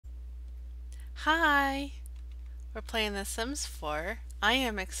Hi! We're playing The Sims 4. I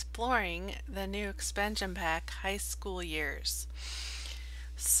am exploring the new expansion pack, High School Years.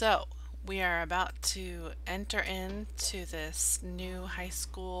 So, we are about to enter into this new high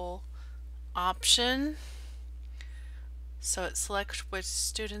school option. So it selects which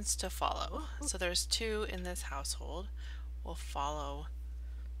students to follow. So there's two in this household. We'll follow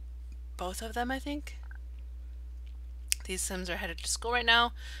both of them, I think. These Sims are headed to school right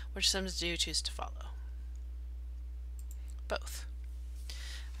now. Which Sims do you choose to follow? Both.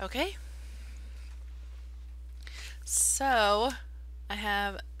 Okay. So I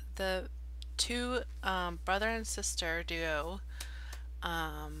have the two brother and sister duo.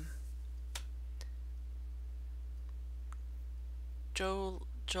 Um,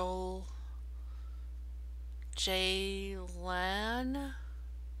 Jalen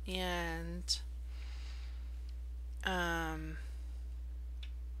and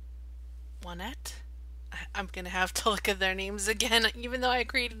Juanette. I'm gonna have to look at their names again, even though I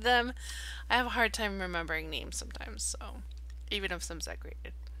created them. I have a hard time remembering names sometimes, so even if some I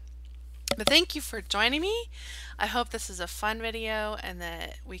created. But thank you for joining me. I hope this is a fun video and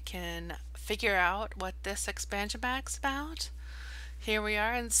that we can figure out what this expansion pack's about. Here we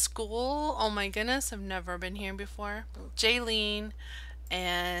are in school. Oh my goodness, I've never been here before. Jalen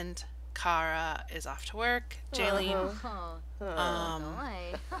and Kara is off to work. Jalen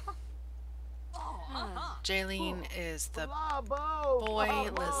is the boy.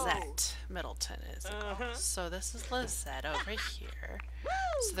 Lizette Middleton is the girl. So this is Lizette over here.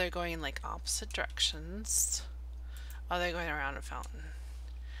 So they're going like opposite directions. Oh, they're going around a fountain.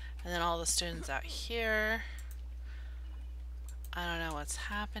 And then all the students out here. I don't know what's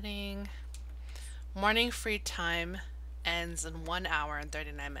happening. Morning free time ends in 1 hour and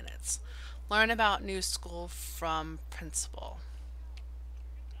 39 minutes. Learn about new school from principal.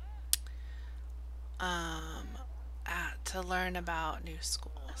 To learn about new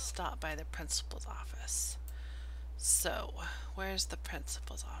school, stop by the principal's office. So, where's the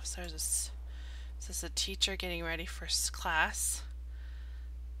principal's office? Is this a teacher getting ready for class?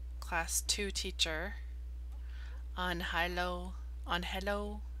 Class 2 teacher. On hello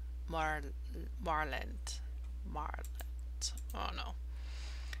Marland. Oh no.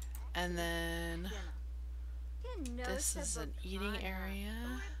 And then this is an eating area,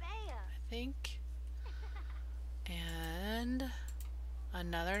 I think. And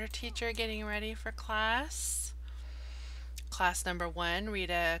another teacher getting ready for class. Class number 1,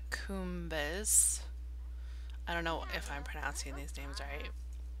 Rita Kumbas. I don't know if I'm pronouncing these names right.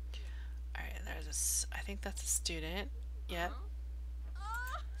 Alright, I think that's a student. Yep.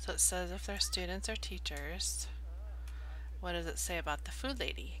 So it says if they're students or teachers. What does it say about the food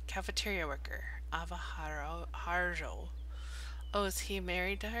lady? Cafeteria worker. Ava Harjo. Oh, is he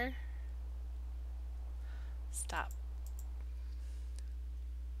married to her? Stop.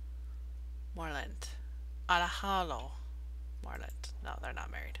 Moreland. Alejalo. Moreland. No, they're not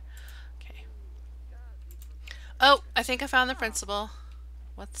married. Okay. Oh, I think I found the principal.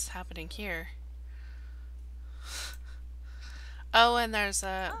 What's happening here? Oh, and there's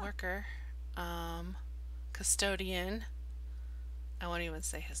a worker. Custodian. I won't even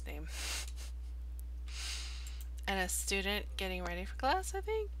say his name. And a student getting ready for class, I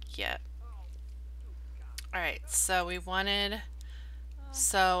think? Yep. Alright, so we wanted...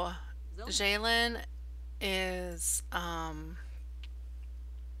 So, Jalen is...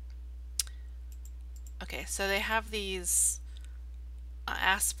 Okay, so they have these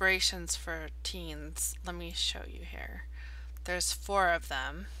aspirations for teens. Let me show you here. There's 4 of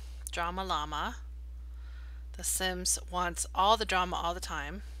them. Drama Llama. The Sims wants all the drama all the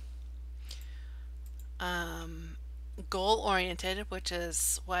time. Goal-oriented, which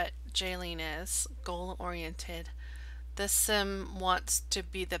is what Jalen is. Goal-oriented. The Sim wants to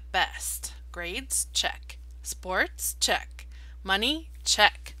be the best. Grades? Check. Sports? Check. Money?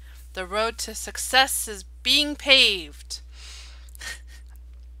 Check. The road to success is being paved.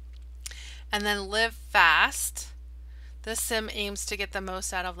 And then live fast. The Sim aims to get the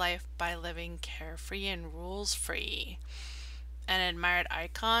most out of life by living carefree and rules-free. An admired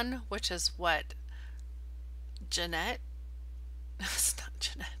icon, which is what Jeanette? It's not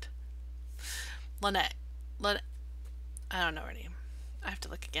Jeanette. Lynette. I don't know her name. I have to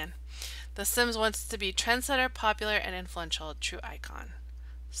look again. The Sims wants to be trendsetter, popular, and influential, true icon.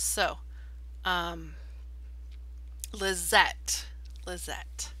 So, Lizette.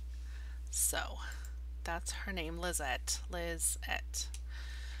 So, that's her name, Lizette.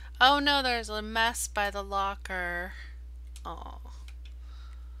 Oh no, there's a mess by the locker. Oh.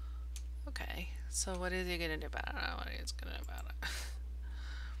 Okay, so what is he gonna do about it? I don't know what he's gonna do about it.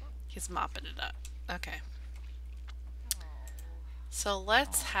 He's mopping it up. Okay. So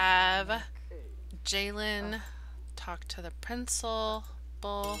let's have Jalen talk to the principal.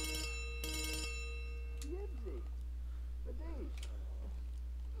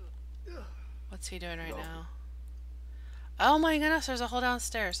 What's he doing right now? Oh my goodness, there's a hole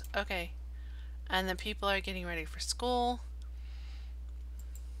downstairs. Okay. And the people are getting ready for school.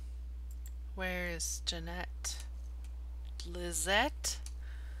 Where is Jeanette? Lizette?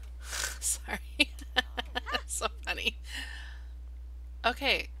 Sorry. So funny.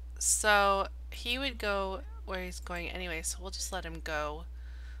 Okay, so he would go where he's going anyway, so we'll just let him go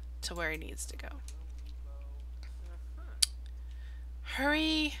to where he needs to go.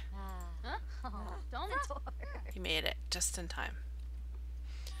 Hurry! He made it just in time.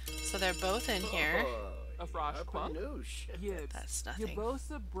 So they're both in here. That's nothing. And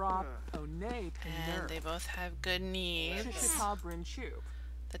they both have good needs.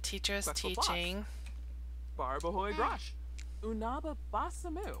 The teacher is teaching. Attend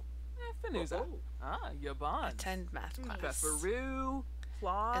math class.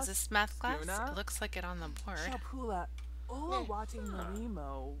 Is this math class? It looks like it on the board.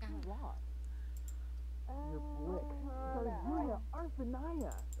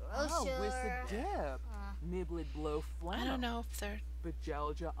 I don't know if they're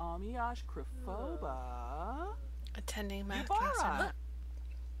attending math class or not.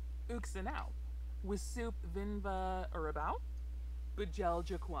 You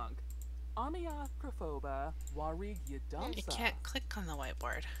can't click on the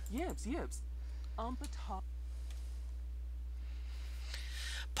whiteboard.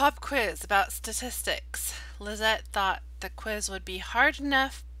 Pop quiz about statistics. Lizette thought the quiz would be hard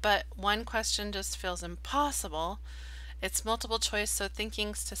enough, but one question just feels impossible. It's multiple choice, so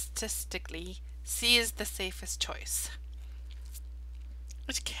thinking statistically, C is the safest choice.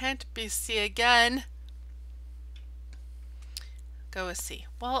 It can't be C again. Go with C.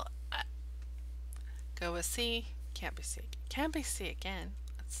 Well, go with C. Can't be C. Can't be C again.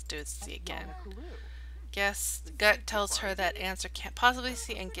 Let's do C again. Guess gut tells her that answer can't possibly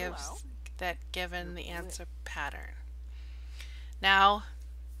see and gives that given the answer pattern. Now,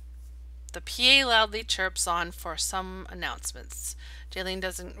 the PA loudly chirps on for some announcements. Jalen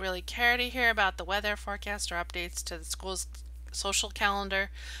doesn't really care to hear about the weather forecast or updates to the school's social calendar.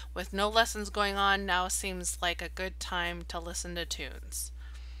 With no lessons going on, now seems like a good time to listen to tunes.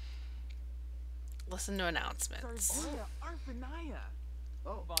 Listen to announcements.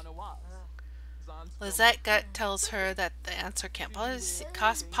 Lizette gut tells her that the answer can't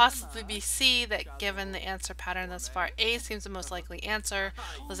possibly be C, that given the answer pattern thus far, A seems the most likely answer.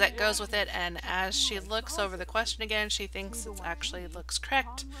 Lizette goes with it, and as she looks over the question again, she thinks it actually looks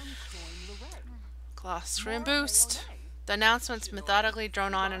correct. Classroom boost. The announcements methodically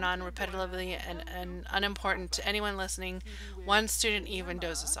drone on and on repetitively and unimportant to anyone listening. One student even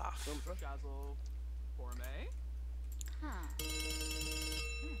dozes off.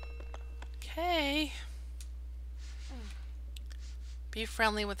 Okay. Be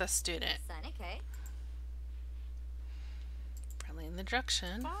friendly with a student. Friendly in the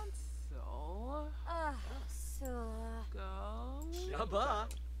direction. Shabba.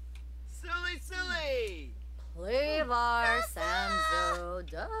 Silly. Levar Samzo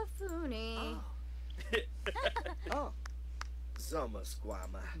Dafuni. Oh. Zoma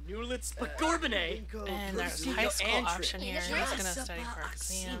Squama. Newlet Spagorbine. And there's a high school option here. He's going to study for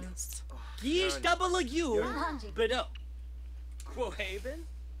exams. Gish double you. Bedo. Quohaven.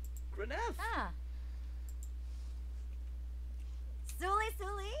 Grenef. Suli.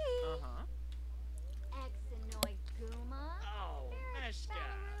 Oh, Meshka.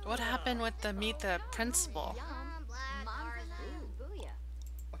 What happened with the meet the principal?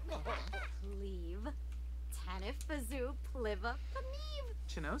 Leave. Tanif Bazoo Pliva Pamiv.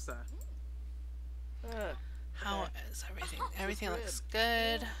 Chinosa. How is everything? Everything looks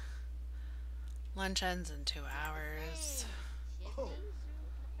good. Lunch ends in 2 hours.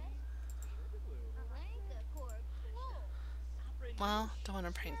 Well, don't want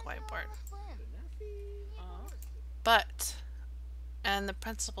to prank whiteboard. But, and the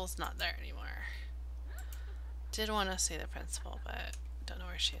principal's not there anymore. Did want to see the principal, but don't know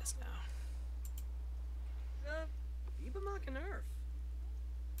where she is now. Ibamak and Earth.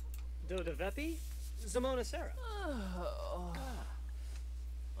 Dodavepi. Zamona Sarah.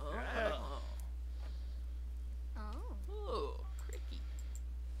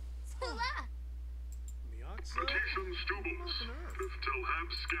 Attention students, if till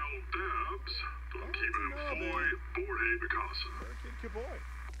have scalp dabs, don't keep him foy borhe bekassen.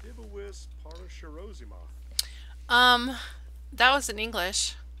 That was in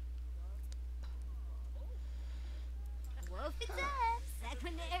English.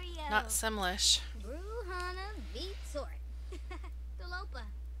 Not Simlish. Bruhana Vitsort. Dolopa.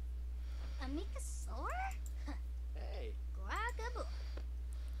 Amika Sor? Hey. Guagabu.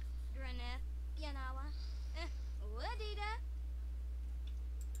 Draneth Yanawa. Wadida.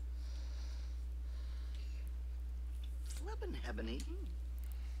 Flippin' Hebony.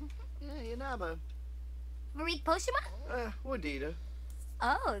 Yeah, Yanaba. Marik Poshima? Wadida.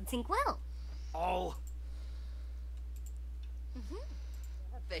 Oh, Tinkwell. Oh.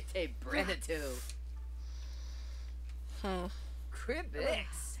 Vete Brenatu.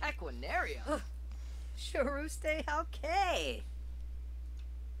 Cribix. Equinario. Sharuste Halke.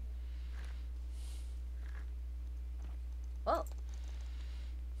 Oh.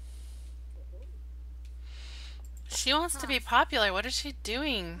 She wants to be popular. What is she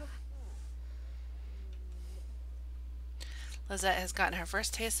doing? Lizette has gotten her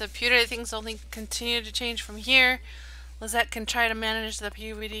first taste of puberty. Things only continue to change from here. Lizette can try to manage the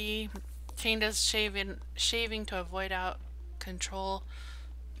puberty. Changes shaving to avoid out control.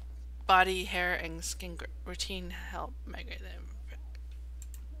 Body, hair, and skin routine help migrate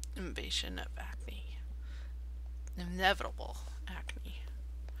the invasion of acne. Inevitable acne.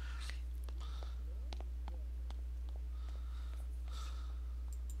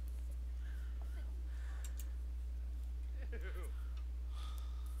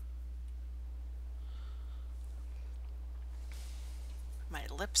 My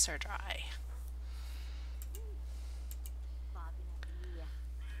lips are dry.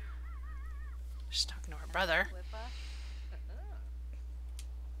 She's talking to her brother.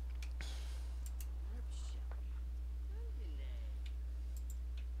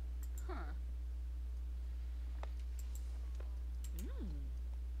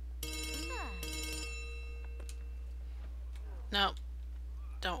 Nope.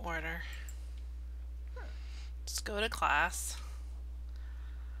 Don't order. Just go to class.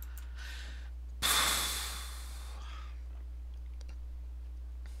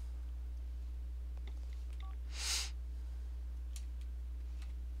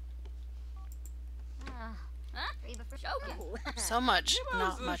 So much,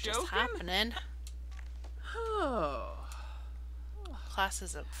 not much is happening. Oh. Class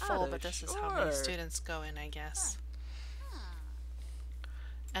isn't full, but this is how many students go in, I guess.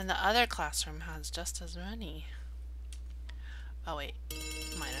 And the other classroom has just as many. Oh wait,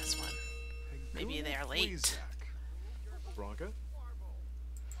 -1. Maybe they are late. Bronca?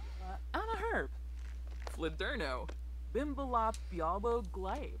 Anna Herb. Fliderno. Bimbalop Bialbo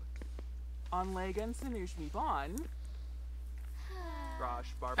Glabe. On Legan Sinushmi Bon.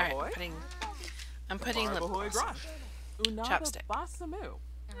 Grosh Alright, Barbahoy. I'm putting lip Barbahoy gloss on. Grosh. Unaba Chapstick. Basamu.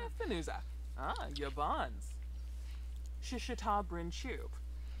 Finuza. Yabons. Shishita Bryn Chub.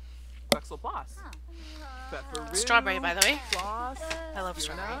 Wexel Boss. Pepperoo. Strawberry, by the way. Floss. I love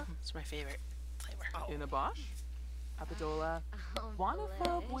strawberry. Fiona. It's my favorite flavor. Inabosh. Apadola.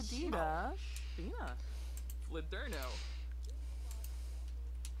 Wanaphobe Wadida. Shina. Fliderno.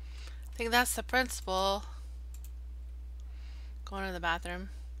 I think that's the principal. Going to the bathroom.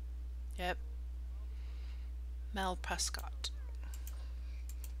 Yep. Mel Prescott.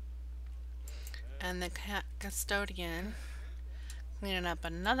 And the custodian cleaning up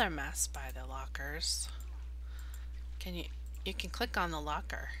another mess by the lockers. You can click on the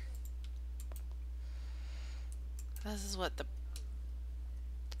locker. This is what the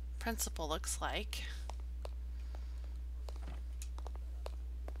principal looks like.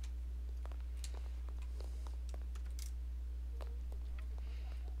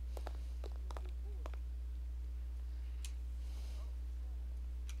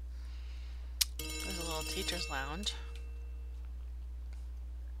 There's a little teacher's lounge.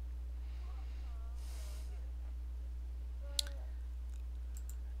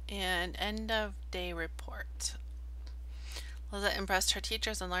 And end of day report. Lizette impressed her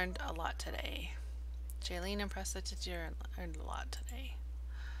teachers and learned a lot today. Jalen impressed the teacher and learned a lot today.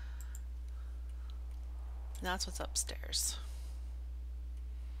 And that's what's upstairs.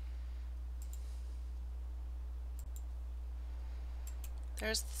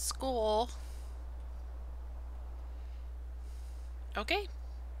 There's the school. Okay.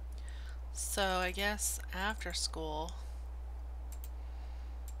 So I guess after school,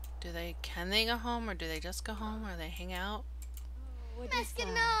 can they go home, or do they just go home, or they hang out?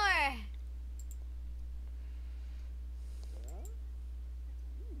 Mescanor!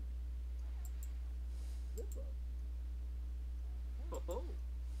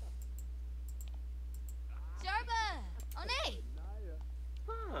 Jarba!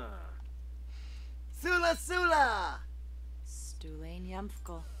 One! Sula Sula! Stulain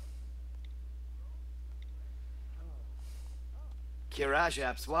Yamfko. Kiraja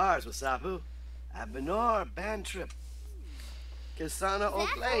Apswars, Wasapu. Abinor, band trip. Kasana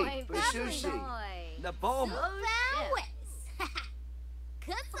Oklay, Bashushi. Naboma.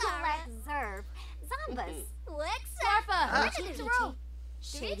 Kulak Zerb. Zombas. Sarfa. Sarfa.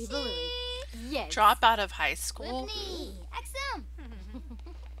 Shady Baloo. Yes. Drop out of high school? Whitney. Axum.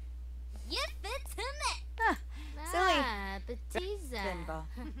 Yifitime. Silly. Batiza. Simba.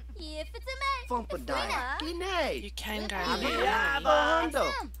 Yifitime. Fompadai. You Ine. can guard Whitney. me. Yabahondo.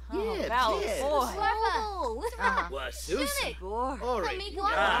 Oh, Yeah, Val, yeah. boy. Sarfa. Wasusi. Gore. Ori. Amigo.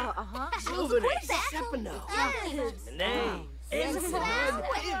 Souvenir. Sepano. Nay.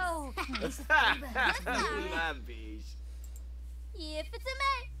 My bees.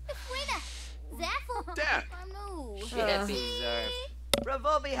 Yifitime. Fuina. Zaffle. Dad. No. Hippies are.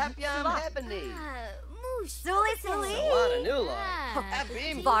 Bravobi Happyam Hebony. Moose. Silly. Sawana Nula. Ah,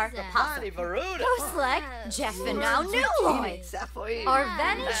 Abim. Bark Batiza. Hani Varuda. Select Jeff and now Nuloy. Safoid.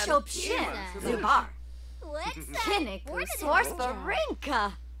 Arveni Ah, Shopshin. Zubar. Lexa. Kinnick. Swarspa Rinka.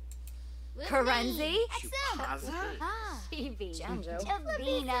 Karenzi. Chupaza? Phoebe.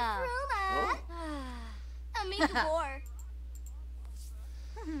 Javina. Amiga Boar.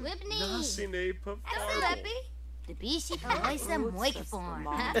 Whitney. Nasine Pavaro. Leppy. The Bishi Paisa Moikaform.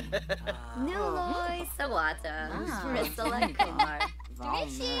 Nuloy Sawata. Priscilla Kumar.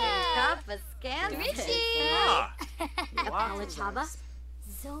 Kappa Scansis. Ah, Apolachaba.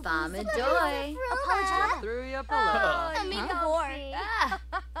 Bamadoy. Apologize. Through your pillow. Amiga Boar.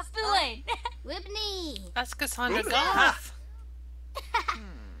 Spillane. Whitney. That's Cassandra Goff.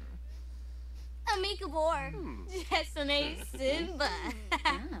 Amiga Boar. Destiny Simba.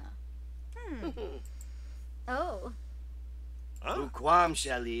 Oh. Uquam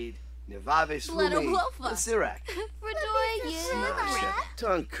Shalid. Nevave Leto Slumi. Wolfa. Sirak. Fredoy.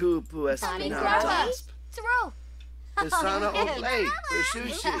 Tonkupu Tommy Espinal Grappa. Tasp. Taro. Kasana Oklay.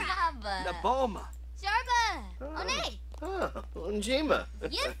 Bashushi. Java. Naboma. Jarba. One. Oh, Unjima.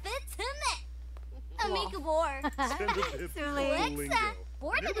 Yifitime. Amiga Boar. Lingo.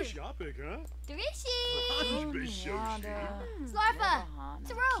 Border. Never shopping, huh? Drishi. Bishoshi. Slarfa.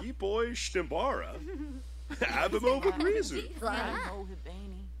 Taro. Keepoy Stimbara. Abimo Rizu.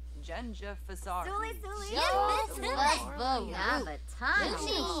 Mohibani. Genja Fasar. Yifitime. Navatani.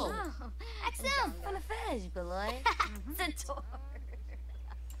 Lucy. Axum. Fanafej, Beloy. Centaur.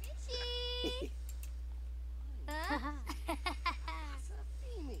 Drishi.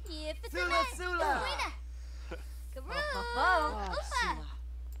 Sula Sula. Karoo. Ufa.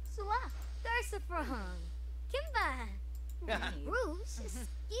 Sula. Darsafron. Kimba. Bruce.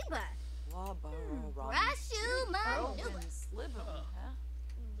 Skiba. Rashu Manu.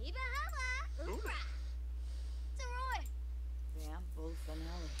 Niba Hala. Ufra. Teroy.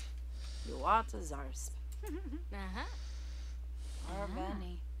 Yuata Zarsp. Uh-huh.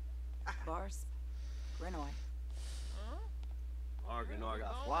 Arvani. Barsp. Grinoy. Argan Orga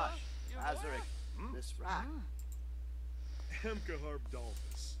Wash. Azaric. Miss Rock. Hemka Harb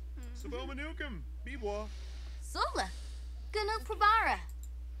Dolphus. Sabomanukum. Bibwa. Sola. Ganuk Prabara.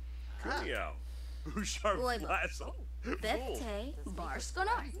 Kumiao. Ushar Loiba. Flassel. Bete.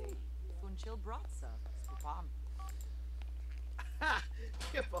 Barskonar. Funchil Bratsa. Spapam. Ha!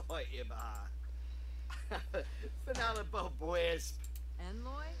 Kipoy Iba. Finale Bo Boisp.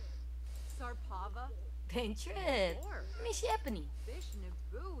 Enloy. Sarpava. Pentrip. Mishepani. Fish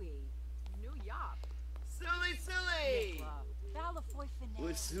Nabui. New Yop. Silly! Valafoy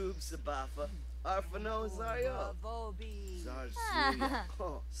Finesse. Usub Sabafa. Arfano Zario. Vobi. Zarzuya.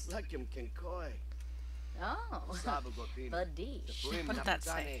 Oh, Slukim Kinkoi. Oh. Sabagopina. Badish. What did that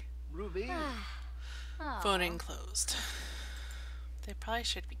say? Ruby. Voting closed. They probably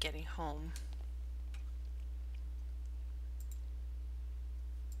should be getting home.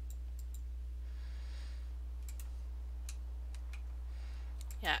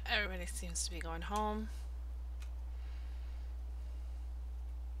 Yeah, everybody seems to be going home.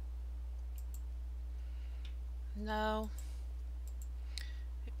 No.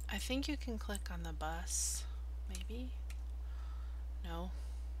 I think you can click on the bus. Maybe? No.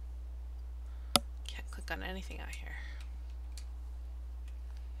 Can't click on anything out here.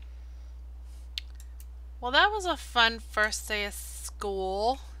 Well, that was a fun first day of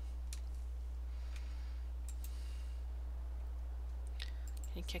school.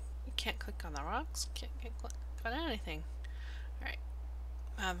 You can't click on the rocks. Can't click on anything. Alright.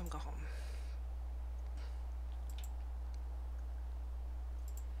 Have them go home.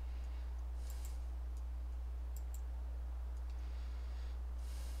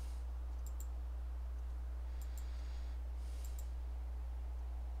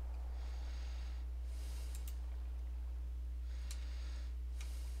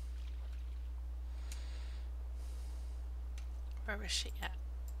 Where was she at?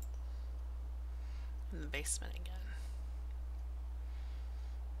 In the basement again.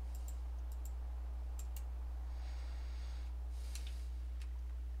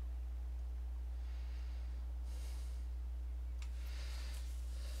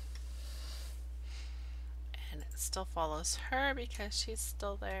 And it still follows her because she's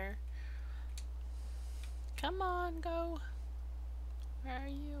still there. Come on, go. Where are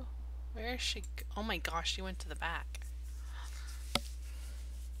you? Where is she? Oh my gosh, she went to the back.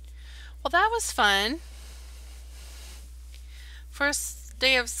 Well, that was fun. First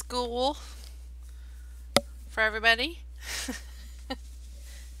day of school for everybody.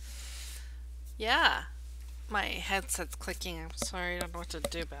 Yeah. My headset's clicking. I'm sorry, I don't know what to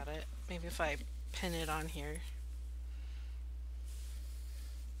do about it. Maybe if I pin it on here.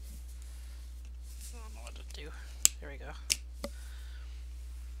 I don't know what to do. There we go.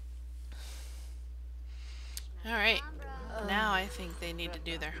 Alright. Now I think they need to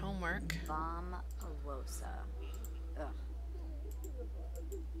do their homework. Vom Awosa. Ugh.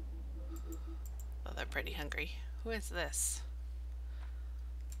 Oh, they're pretty hungry. Who is this?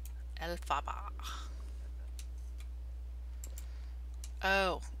 Elphaba.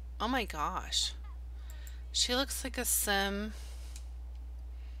 Oh. Oh my gosh. She looks like a sim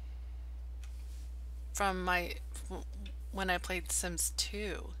from when I played Sims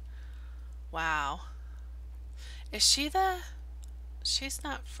 2. Wow. Is she the... She's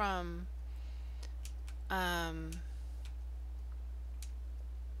not from...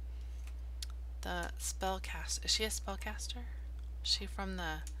 the spellcast. Is she a spellcaster? Is she from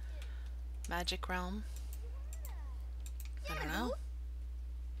the magic realm? I don't know.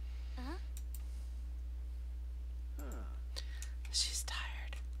 She's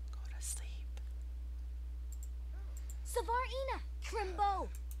tired. Go to sleep. Savarina, Trimbo,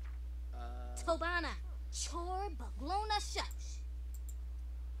 Tobana, Chor Baglona Shush.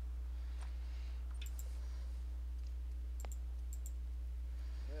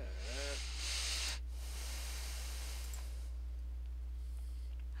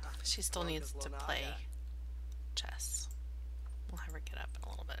 She still needs to play chess. We'll have her get up in a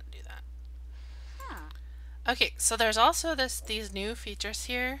little bit and do that. Okay, so there's also these new features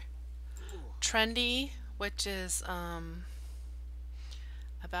here. Trendy, which is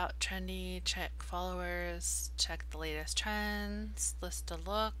about trendy, check followers, check the latest trends, list a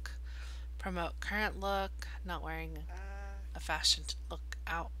look, promote current look, not wearing a fashion look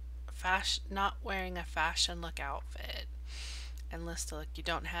outfit, and list a look you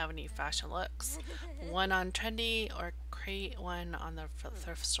don't have any fashion looks. One on trendy or create one on the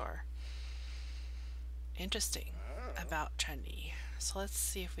thrift store. Interesting about trendy. So let's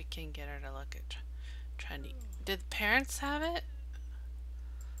see if we can get her to look at trendy. Did parents have it?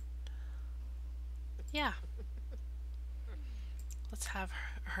 Yeah. Let's have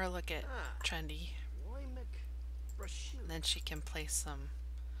her look at trendy. And then she can place some.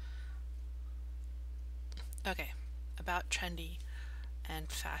 Okay. About trendy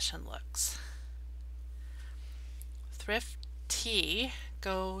and fashion looks. Thrift Tea.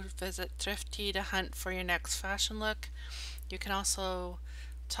 Go visit Thrift Tea to hunt for your next fashion look. You can also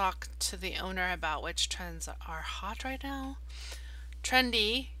talk to the owner about which trends are hot right now.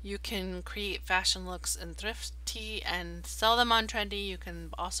 Trendy, you can create fashion looks in Thrift Tea and sell them on Trendy. You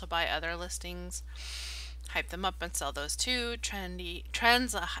can also buy other listings, hype them up and sell those too. Trendy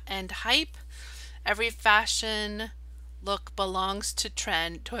trends and hype. Every fashion look belongs to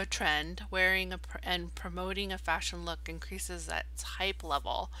a trend. Wearing and promoting a fashion look increases its hype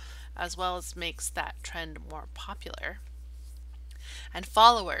level, as well as makes that trend more popular. And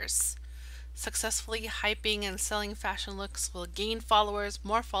followers. Successfully hyping and selling fashion looks will gain followers.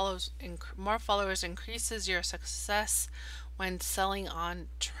 More followers increases your success when selling on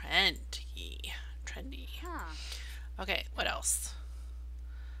trendy. Okay, what else?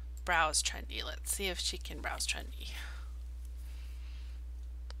 Browse trendy. Let's see if she can browse trendy.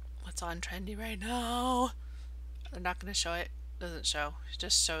 What's on trendy right now? They're not going to show it. Doesn't show. It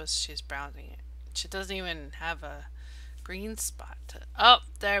just shows she's browsing it. She doesn't even have a green spot. Oh,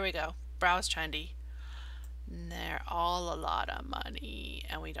 there we go. Browse trendy. And they're all a lot of money,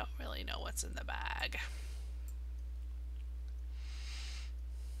 and we don't really know what's in the bag.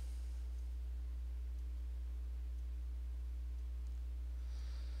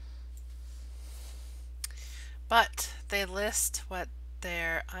 But they list what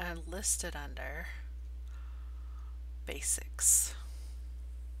they're listed under. Basics.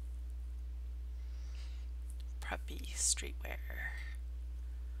 Preppy streetwear.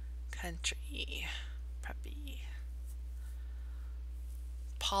 Country. Preppy.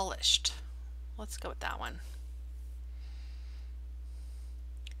 Polished. Let's go with that one.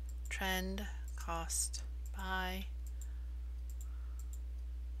 Trend, cost, buy,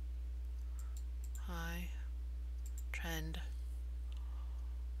 high, trend.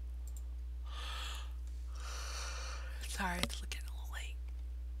 Sorry, it's looking a little late.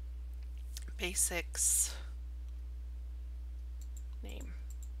 Basics, name.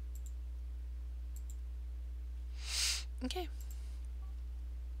 Okay.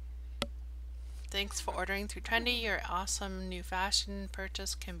 Thanks for ordering through Trendy. Your awesome new fashion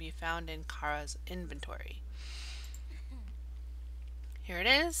purchase can be found in Kara's inventory. Here it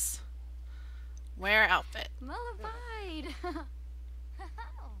is. Wear outfit. Mollified.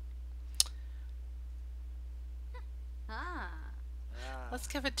 Ah. Let's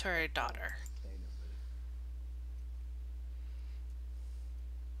give it to our daughter.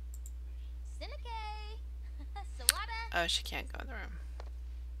 Sinike. Sawada. Oh, she can't go in the room.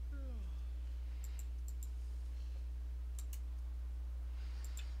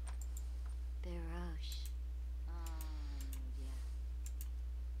 Berosh.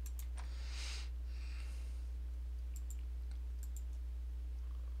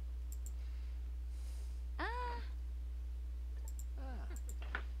 Yeah.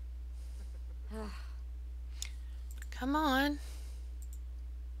 Come on.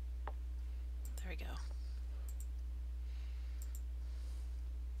 There we go.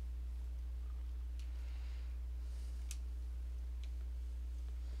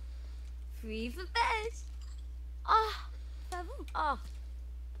 Free for best. Ah, Favu. Oh.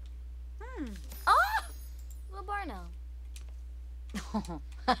 Oh, Labarno.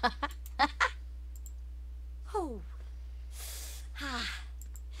 Oh. Ah.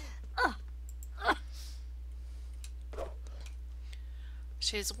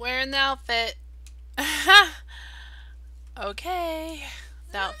 She's wearing the outfit. Okay.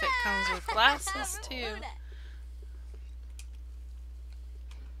 The outfit comes with glasses too.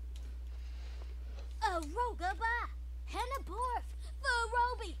 Rogaba. Hannah Borf.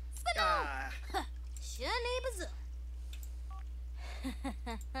 Farobi. Spino. Shani Bazu.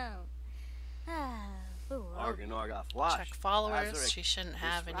 Argan Argoff Wash. Check followers. Azaric. She shouldn't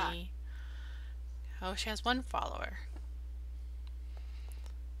have This rock. any. Oh, she has one follower.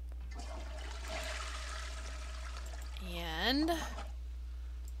 And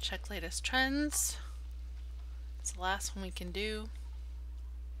check latest trends. It's the last one we can do.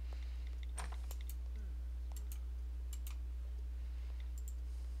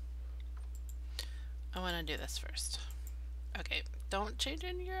 I want to do this first. Okay, don't change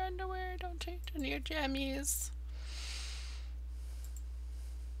in your underwear, don't change in your jammies.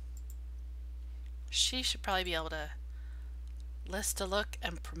 She should probably be able to list a look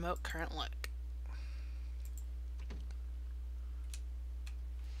and promote current look.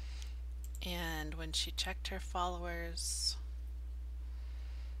 And when she checked her followers,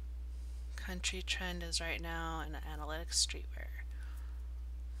 country trend is right now in analytics streetwear.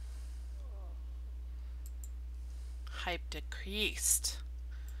 Hype decreased.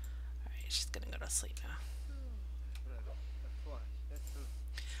 Alright, she's gonna go to sleep now.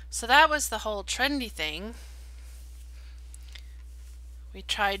 So that was the whole trendy thing. We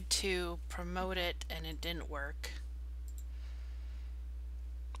tried to promote it and it didn't work.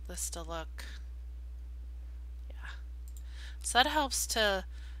 List a look. Yeah. So that helps to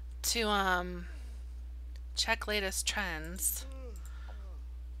check latest trends.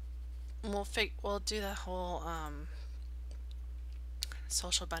 We'll do the whole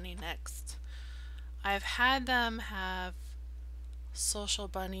Social Bunny next. I've had them have Social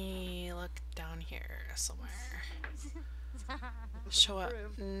Bunny, look down here somewhere. Show up.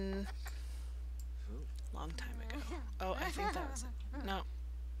 Long time ago. Oh, I think that was it. No.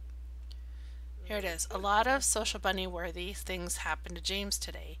 Here it is. A lot of Social Bunny worthy things happened to James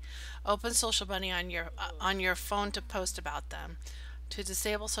today. Open Social Bunny on your phone to post about them. To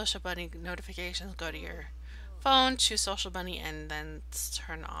disable Social Bunny notifications, go to your phone, choose Social Bunny, and then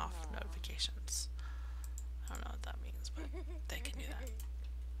turn off notifications. I don't know what that means, but they can do that.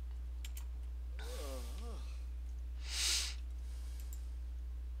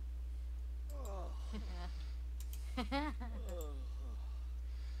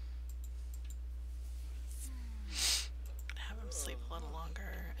 Have them sleep a little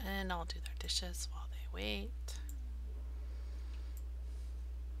longer, and I'll do their dishes while they wait.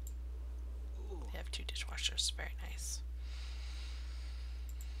 They have 2 dishwashers, very nice.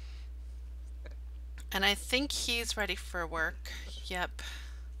 And I think he's ready for work. Yep.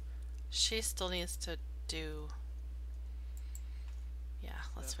 She still needs to do... Yeah,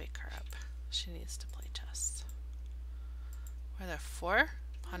 let's wake her up. She needs to play chess. Were there 4?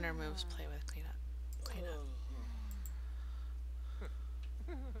 Ponder moves, play with, clean up. Clean up.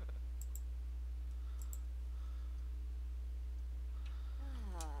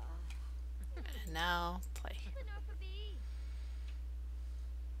 Now play.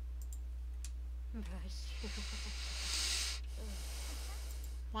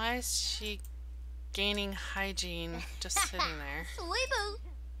 Why is she gaining hygiene just sitting there? Sweebu.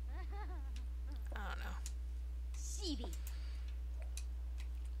 I don't know. Shibi.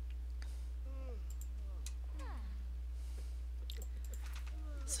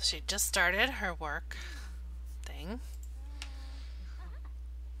 So she just started her work thing.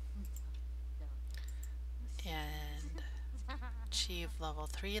 And achieve level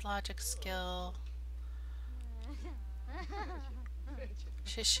 3 logic skill.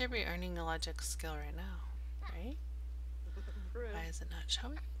 She should be earning a logic skill right now, right? Why is it not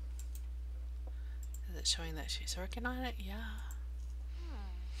showing? Is it showing that she's working on it? Yeah.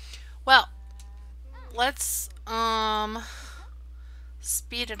 Well, let's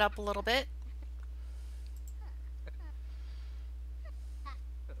speed it up a little bit.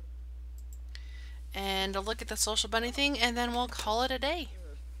 And a look at the social bunny thing, and then we'll call it a day.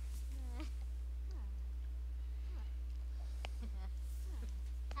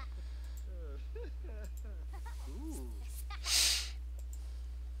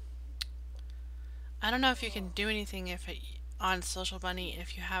 I don't know if you can do anything on Social Bunny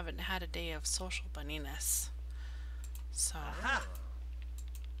if you haven't had a day of social bunniness. So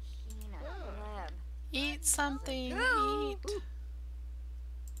eat something, eat.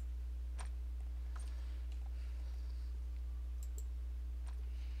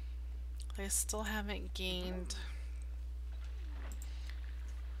 I still haven't gained.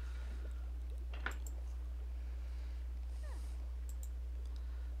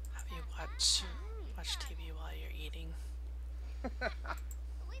 Have you watch TV while you're eating?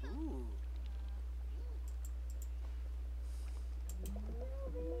 Ooh.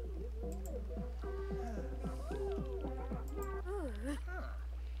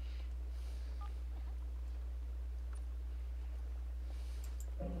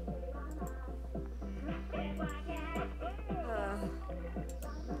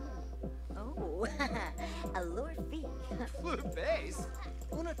 Oh, a lure fee. Blue base?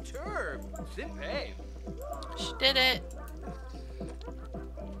 Una turb. Simpay. She did it.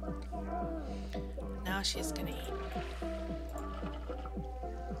 Now she's gonna eat.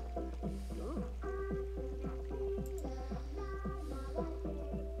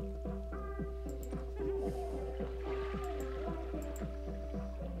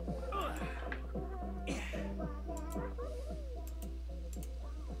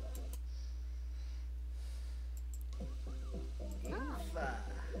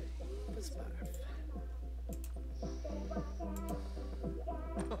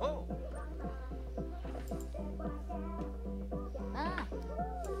 Oh. Ah.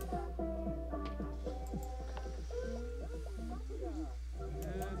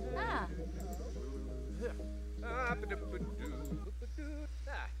 Ah. Ah, ba-da-ba-doo, ba-doo.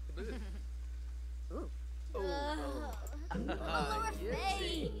 Ah, ba-doo. Lure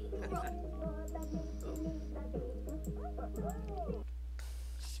fee.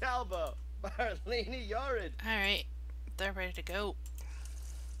 Shalbo, Marlene Yorid. Alright, they're ready to go.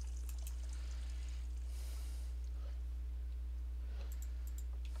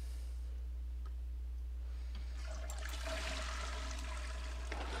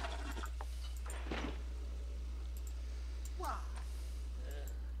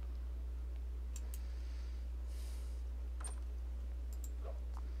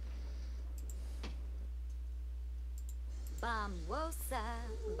 Bamwosa,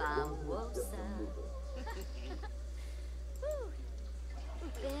 bamwosa.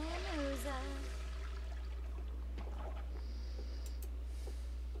 Benusa.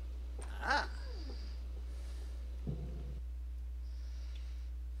 Ah.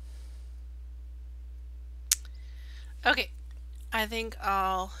 Okay, I think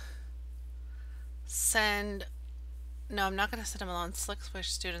I'll send. No, I'm not going to send them alone. Slick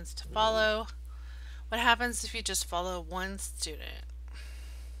Swish students to follow. What happens if you just follow one student?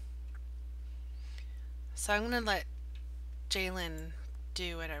 So I'm going to let Jalen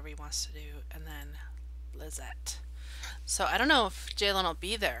do whatever he wants to do, and then Lizette. So I don't know if Jalen will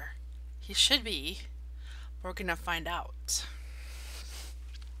be there. He should be. We're going to find out.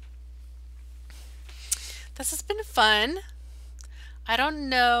 This has been fun. I don't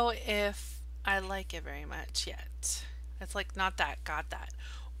know if I like it very much yet. It's like not that, got that.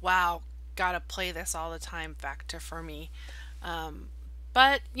 Wow, gotta play this all the time factor for me.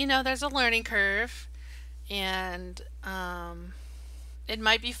 But, you know, there's a learning curve. And it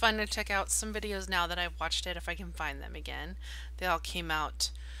might be fun to check out some videos now that I've watched it if I can find them again. They all came out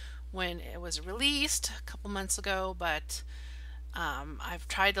when it was released a couple months ago, but I've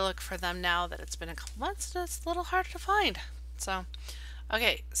tried to look for them now that it's been a couple months and it's a little harder to find. So,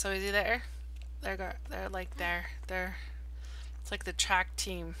 okay, so is he there? They're like there. It's like the track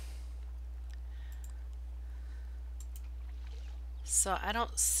team. So I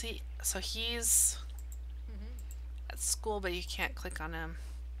don't see, so he's at school, but you can't click on him.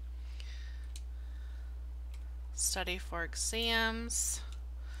 Study for exams.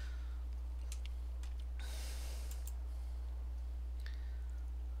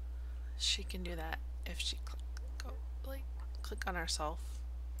 She can do that if she click on herself.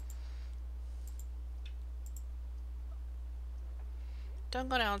 Don't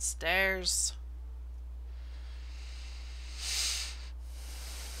go downstairs.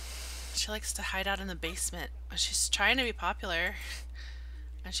 She likes to hide out in the basement. She's trying to be popular,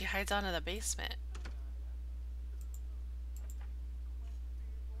 and she hides out in the basement.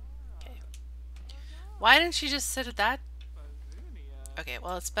 Okay. Why didn't she just sit at that? Okay,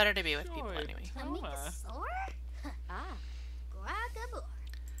 well, it's better to be with people anyway.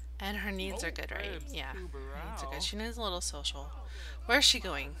 And her needs are good, right? Yeah, her needs are good. She needs a little social. Where's she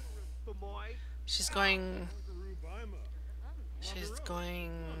going? She's going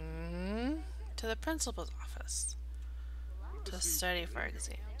to the principal's office to study for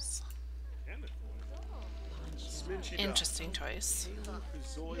exams. Interesting choice.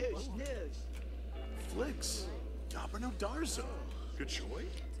 Flicks. Yabano Darzo. Good choice.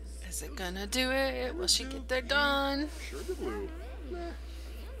 Is it gonna do it? Will she get there done? Sure the blue.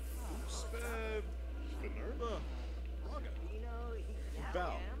 Sped. Minerva. Raga.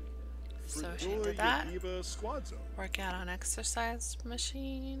 Val. So she did that. Squadzo. Work out on exercise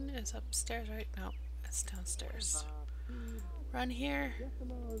machine is upstairs, right? No, it's downstairs. Run here.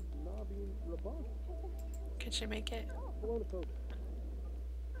 Can she make it? Work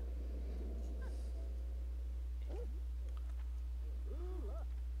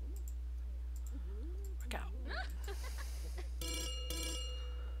out.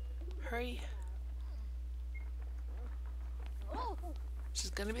 Hurry. She's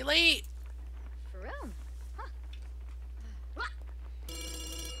gonna be late.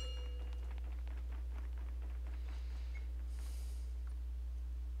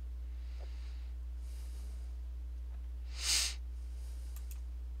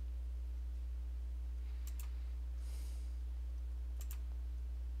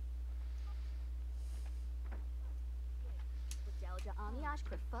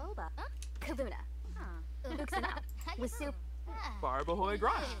 Barbahoy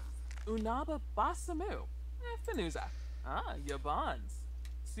Grosh. Unaba Basamu. Finuza. Yabans.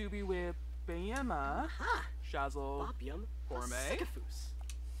 Subi with Bayama. Shazzle. Gourmet.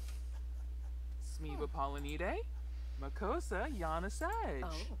 Smiba Polynide. Makosa Yana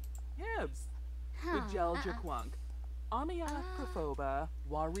Sage. Yibs. Bajel Jaquunk. Amia Prophoba.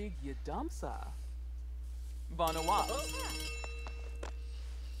 Warig Yadamsa. Vanawaz.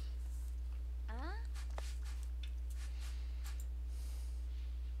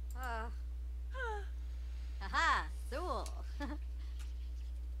 Haha, Zool.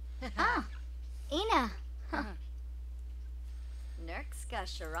 Ina. Nurkska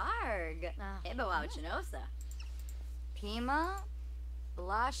Shararg. Ibawa Chinosa. Pima.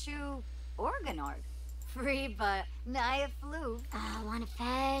 Blashu Organorg. Free but Naya Flu. Wanna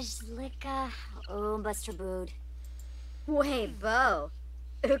Fej, Lika. Bustrabud. Way Bo.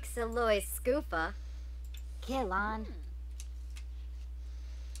 Uxaloy Scoopa. Killan.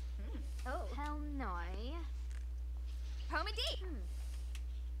 Oh. Hell no. Promedy.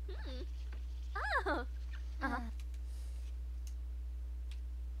 Oh.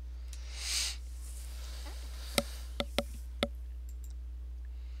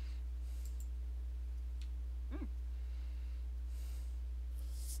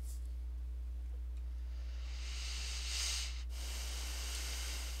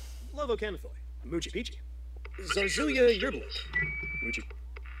 Lovo Canathoy. Moochie Peachy. Zarzuya Yerbalik. Moochie.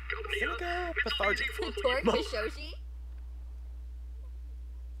 Finica Pathargic. Torque Shoshi.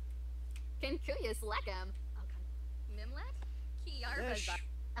 Kinkuyas Lekam. Mimlet? Kiarba.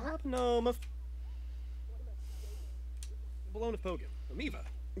 Opnoma. Blown of Pogan. Amiva.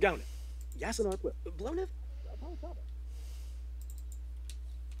 Gaunet. Yasanar Quip. Blown of.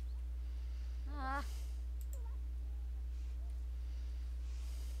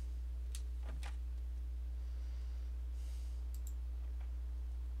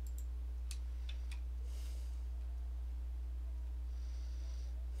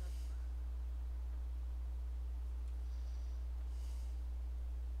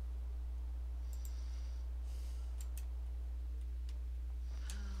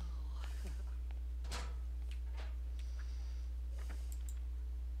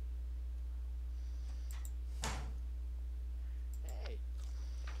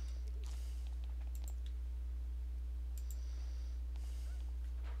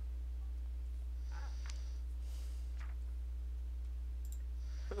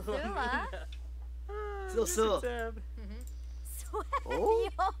 Sula. So. Oh.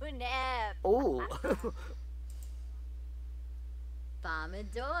 Swedionep. Oh.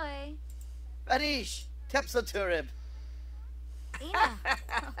 Bamadoy. Barish. Tepsoturib. Ina.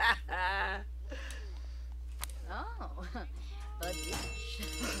 Oh. Badish.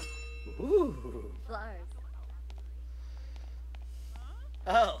 Ooh. Flowers.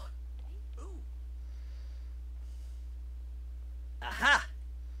 Oh. Aha.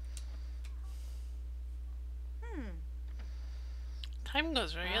 Time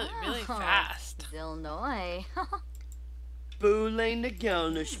goes really fast. Illinois. Boolane the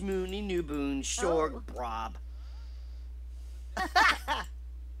Gelna Schmoony Newboon Short Brob.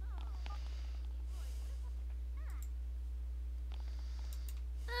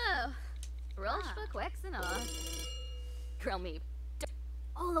 Oh. Rolshba Quexana. Grill me.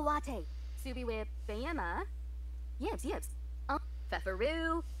 Olawate. Subi with Bayama. Yibs.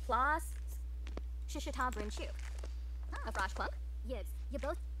 Fefaroo. Floss. Shishita Brinshu. A frosh clunk. Yibs. You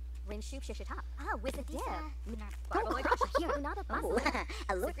both. Rinshu Shishita. Ah, with a dip. Barbo like Russia. Here. Not a muscle.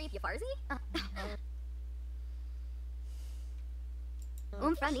 A look. Creep Yafarzi.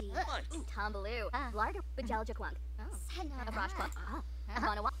 Friendly. Tombaloo. Larder. Bajelja clunk. A frosh clunk.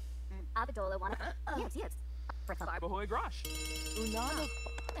 Abanawa. Abadola wanna. Yibs. Barbahoy Grosh. Unana.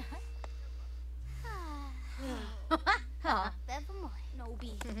 Bevermoy. No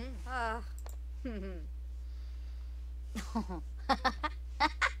be. Oh.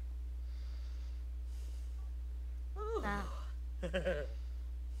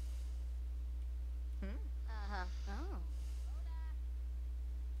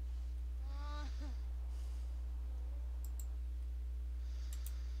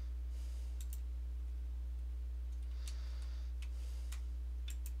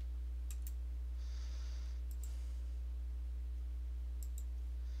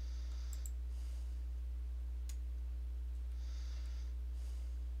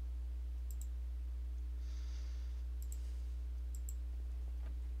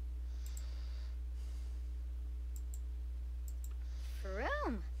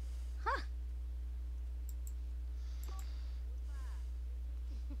 Room. Huh.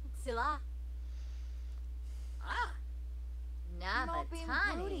 Sila. Ah.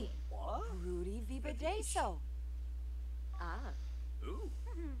 Nabatani. What? Rudy Vibadeso. Ah. Ooh.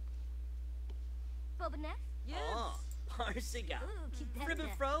 Bobanet. Oh. Parsiga. Ooh,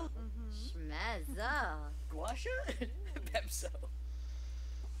 Ribbonfro. Schmezzo. Guasha. Pepso.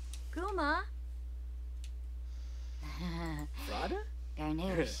 Kuma. Prada.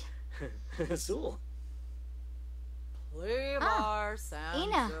 Garnouche. Sul. Levar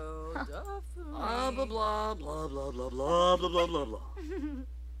Ina. Blah blah blah blah blah blah blah blah blah blah.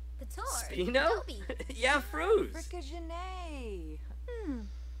 Couture. Spino? Toby. Yeah, Fruz. Fricajane.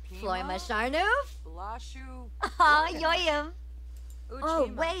 Floy Masharnoof. Blashu. Oh, yoyim. Oh,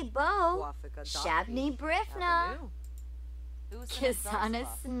 Uchima. way bo. Wafika Shabni Brifna.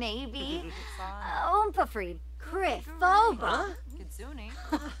 Kisanis maybe. Umpafreed. Crifoba. Huh? Kitsune.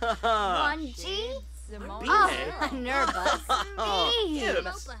 Wanji. Simone. Oh, Nervous.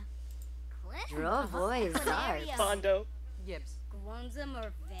 Gibbs. Drovoy Zart. Pondo. Yibs. Gwanza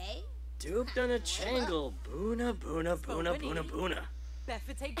Merve. Duped on a changle. Boona, boona, boona, boona, boona.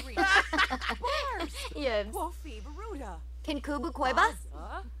 Befite Green. Bars. Yibs. Wolfie Baruda. Kinkubu Koiba.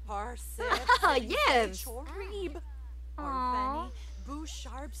 Parsip. Yibs. Chorib. Aw. Arveni.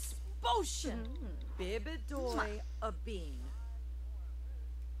 Bouchard Spotion. Bibidoy a bean.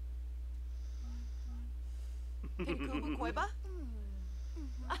 Kinkubu Koiba.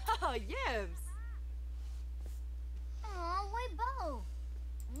 Ah, Yibs. Oh, way bo.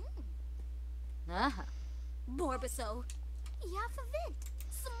 Borbaso. Yafavit.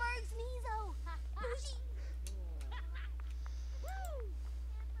 Smurgs Mizo. Bougie.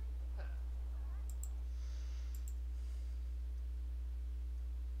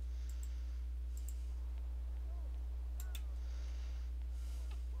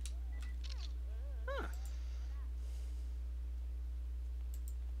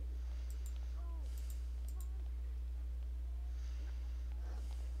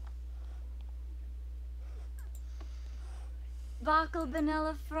 Vocal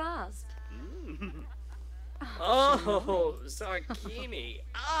Vanilla Frost. Oh, Zarkini.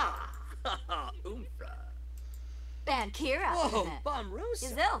 Ah. Umfra. Bankira. Whoa, Bum Rosa.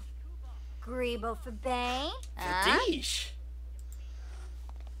 Gazilf. Grebo for Bane. Fadish.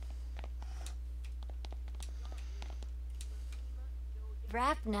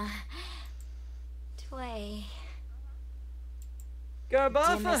 Brapna. Tway.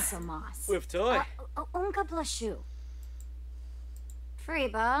 Garbafa. Dimisamas. With toy. Unka Blashu.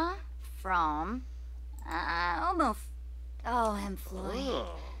 Freeba. From. Almost. Oh, employ.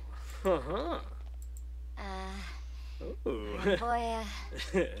 Oh. Uh-huh. Ooh. Boy.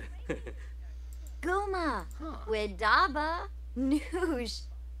 Guma. Widaba. Noosh.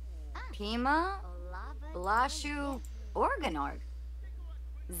 Pima. Blashu. Organorg.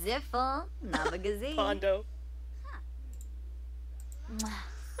 Ziffle. Navagazi. Pondo.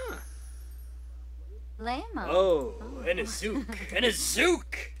 Lama. Oh, and a zook. And a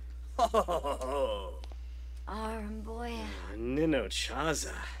zook! Oh. Armboya. Nino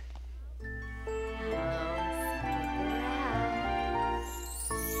Chaza.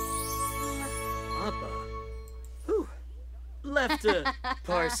 Papa. Who? Left a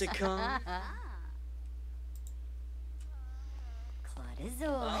Parsicon.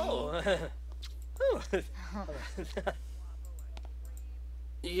 Claudazoi. Oh.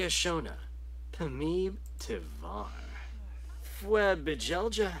 Yashona. Pamib Tivar. Fwe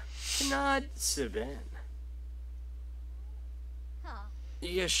Bejelja. Nod Siben.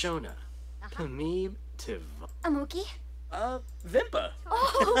 Yashona. Pamib Tivar. Amuki. Vimpa.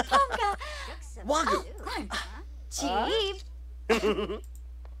 Oh, Punga. Wagyu. Cheep.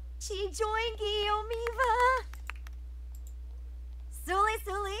 She joined Omiva. Suli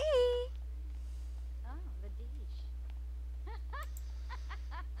Suli. Oh, the dish.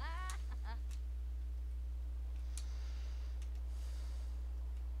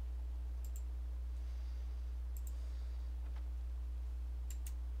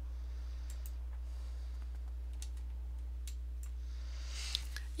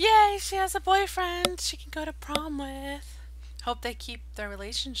 Yay, she has a boyfriend she can go to prom with. Hope they keep their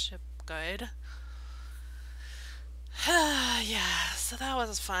relationship good. Yeah, so that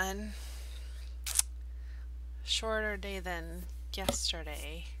was fun. Shorter day than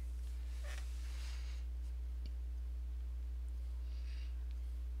yesterday.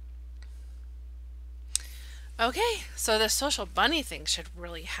 Okay, so the social bunny thing should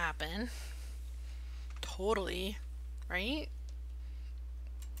really happen. Totally, right?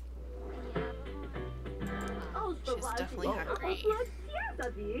 She's definitely hungry.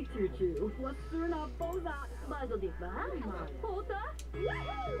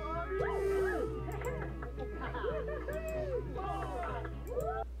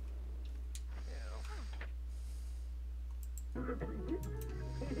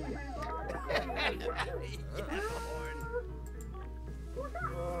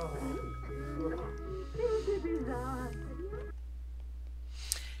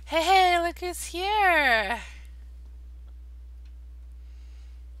 Hey, hey, look who's here!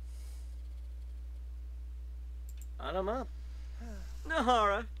 On 'em up.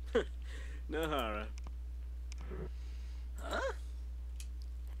 Nahara. Nahara. Huh?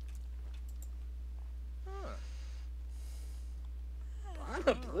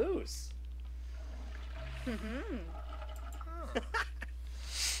 Bana Blues.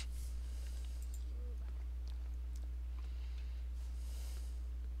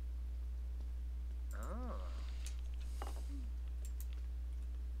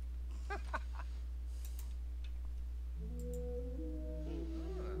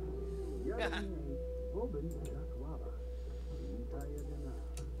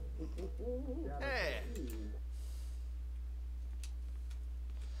 Hey.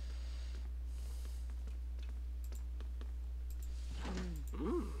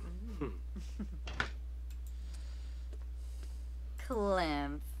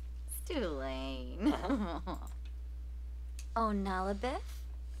 Clem. Stulane. Oh, Nalabeth.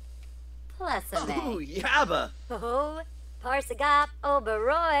 Plessame. Oh, Yabba. Oh, Parsagap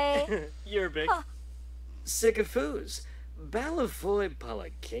Oberoi. Yerbik. Huh. Sycophus. Balafoy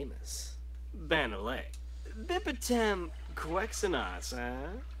Polycamus. Banale. Bipitem Quexenas,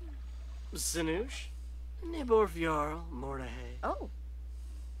 Sinush. Niborf Jarl Mordahe. Oh.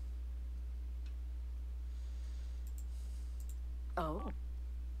 Oh.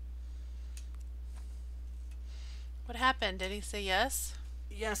 What happened? Did he say yes?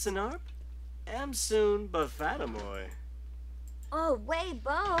 Yasinarp. Am soon Bafatamoy. Oh, way,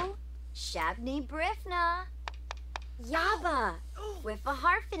 Bo. Shabni Brifna. Yaba. With a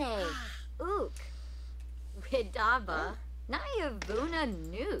harfine. Ook. Widaba. Nayavuna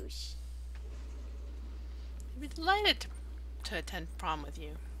Noosh. I'd be delighted to attend prom with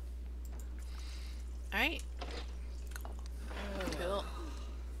you. Alright. Cool.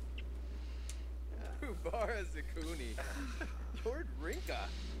 Ubara Zakuni. Jord Rinka.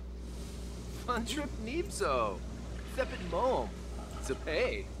 Fun trip Nipso. Sepit Mom.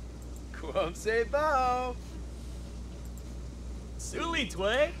 Zapay. Quam se bo. Suli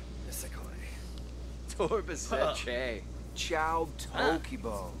Tway. Nisakoy. Torbaset Che. Chow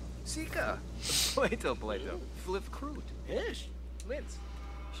Tokibo. Sika. Plato. Flip Kroot. Ish. Linz.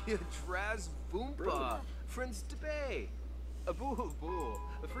 Yadraz Boomba. Friends Debay. Abu Boo.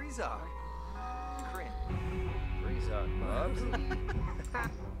 Frieza. Crin. Frieza Bubs.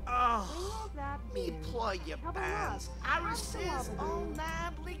 Oh, me ploy your bands. Arises on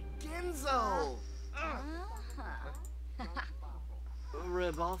nably Ginzo.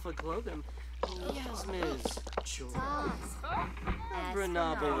 Rib off a clothing. Yasmiz. Sure.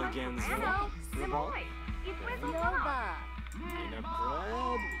 Renabo again. Rib off. Nova. Peanut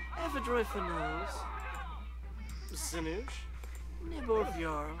bread. Evidroy for nose. Sinoosh. Nibor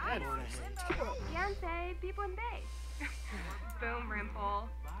Fjaro. Beyonce, people in Bay. Boom, Rimple.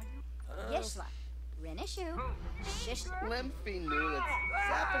 Yishla. Renishu. Shish. Lymphy Newlets.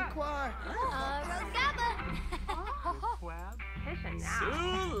 Zappenquar. Rosgaba. Quab. Tisha now.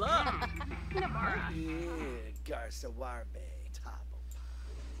 Sula. Nabara. Yeah, Garza Warbe. Tabo.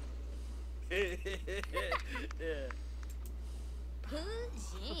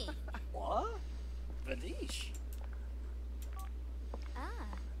 Puji. What? Vadish. Ah.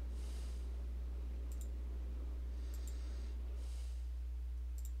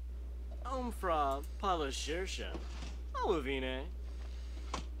 Omfra. Pala Shersha. Awavine.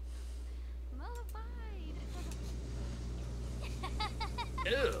 Mollified.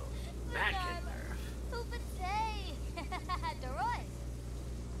 Ew. That can nerve. Hoopatay. Doroy.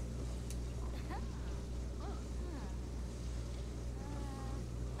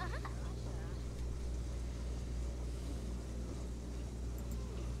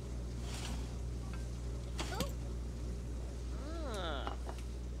 Ah.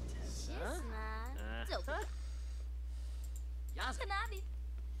 Kanabi.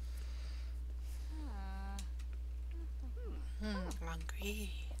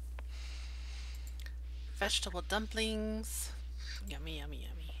 Hungry. Vegetable dumplings. Yummy, yummy,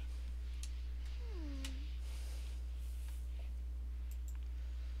 yummy.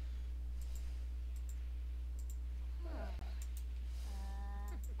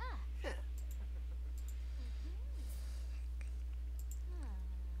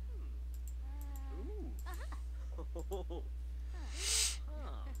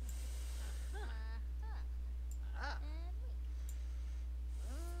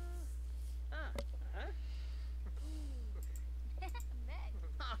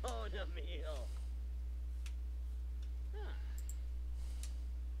 Oh, the meal.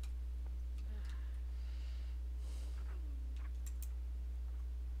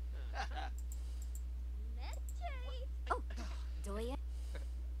 Oh, Doya.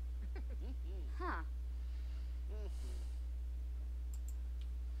 Huh.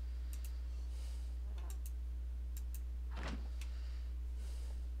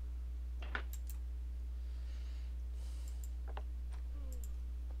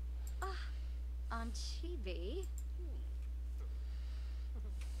 On Chibi.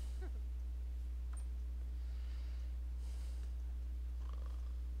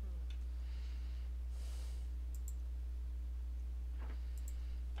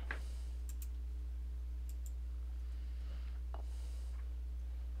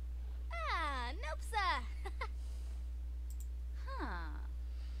 Ah, nope, sir. Huh.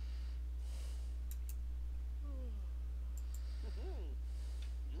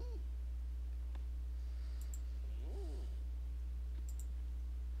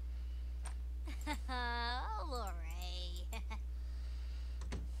 Oh, Lorray.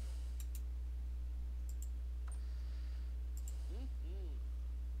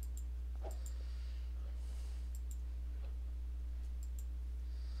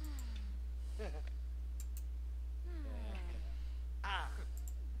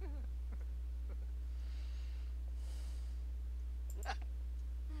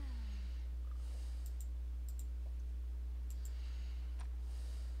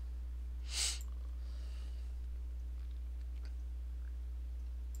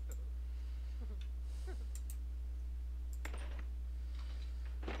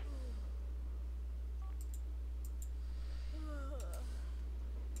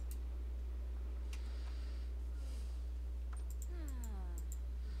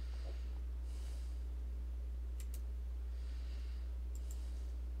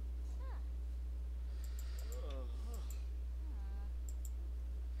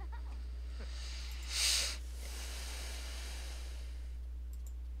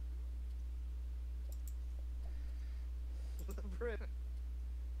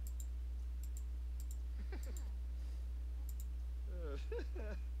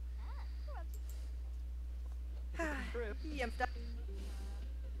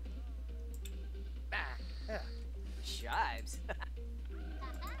 Chives.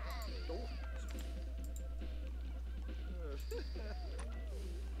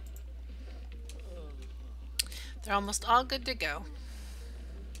 They're almost all good to go.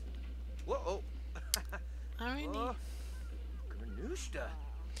 Whoa. Alrighty. Granushta.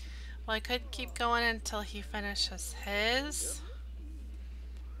 Well, I could keep going until he finishes his.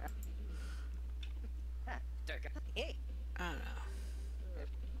 I don't know.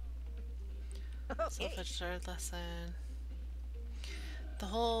 Self-assured lesson. The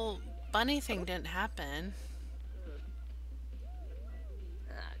whole bunny thing didn't happen.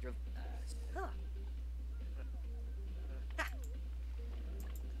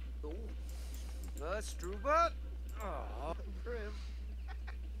 Struba? Oh, Prim.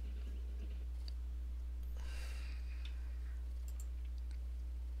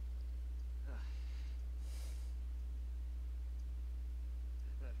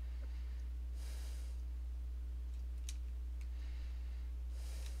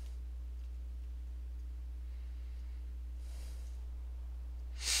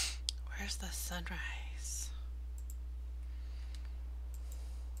 Where's the sunrise?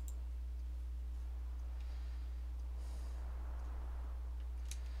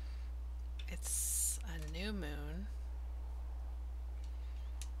 It's a new moon.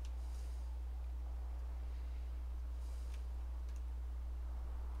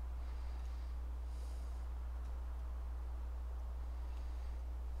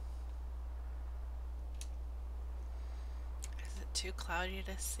 Is it too cloudy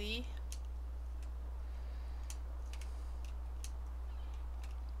to see?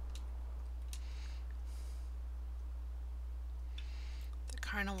 The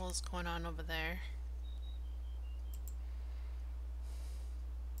carnival's going on over there.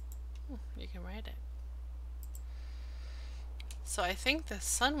 You can ride it. So I think the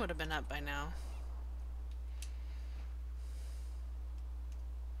sun would have been up by now.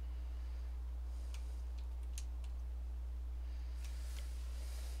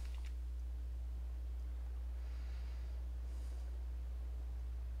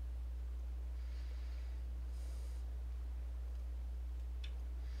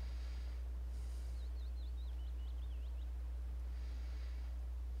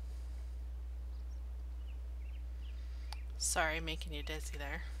 Sorry, making you dizzy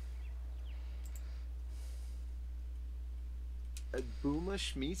there. Buma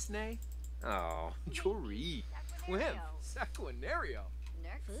Schmiesne? Oh, Chori. Wim. Saquinario.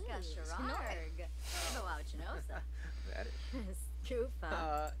 Nerkska Shararg. Boauchnosa. That is. Scoofa.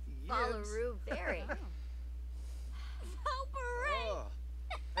 Yes. Ballaru Berry. Oh.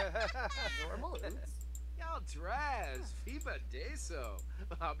 Normal oots. Y'all Draz. Fiba Deso.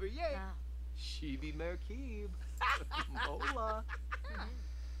 Abriye. Shibi Merkib. Mola.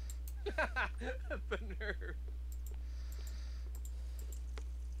 Bener.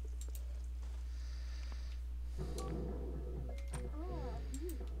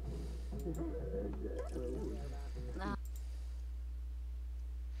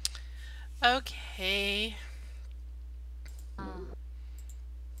 Okay.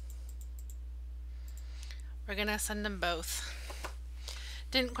 We're gonna send them both.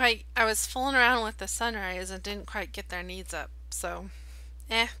 Didn't quite, I was fooling around with the sunrise and didn't quite get their needs up, so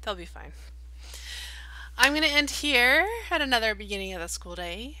they'll be fine. I'm gonna end here at another beginning of the school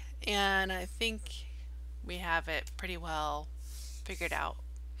day, and I think we have it pretty well figured out,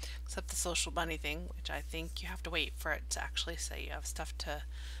 except the social bunny thing, which I think you have to wait for it to actually say you have stuff to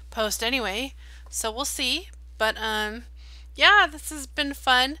post anyway, so we'll see. But yeah, this has been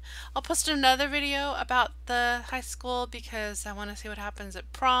fun. I'll post another video about the high school because I want to see what happens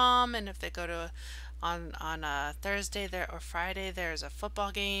at prom, and if they go to on a Thursday there or Friday there's a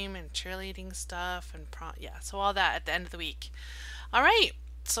football game and cheerleading stuff and prom. Yeah, so all that at the end of the week. All right,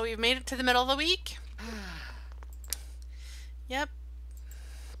 so we've made it to the middle of the week. Yep.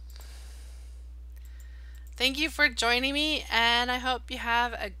 Thank you for joining me, and I hope you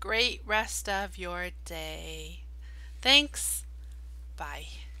have a great rest of your day. Thanks. Bye.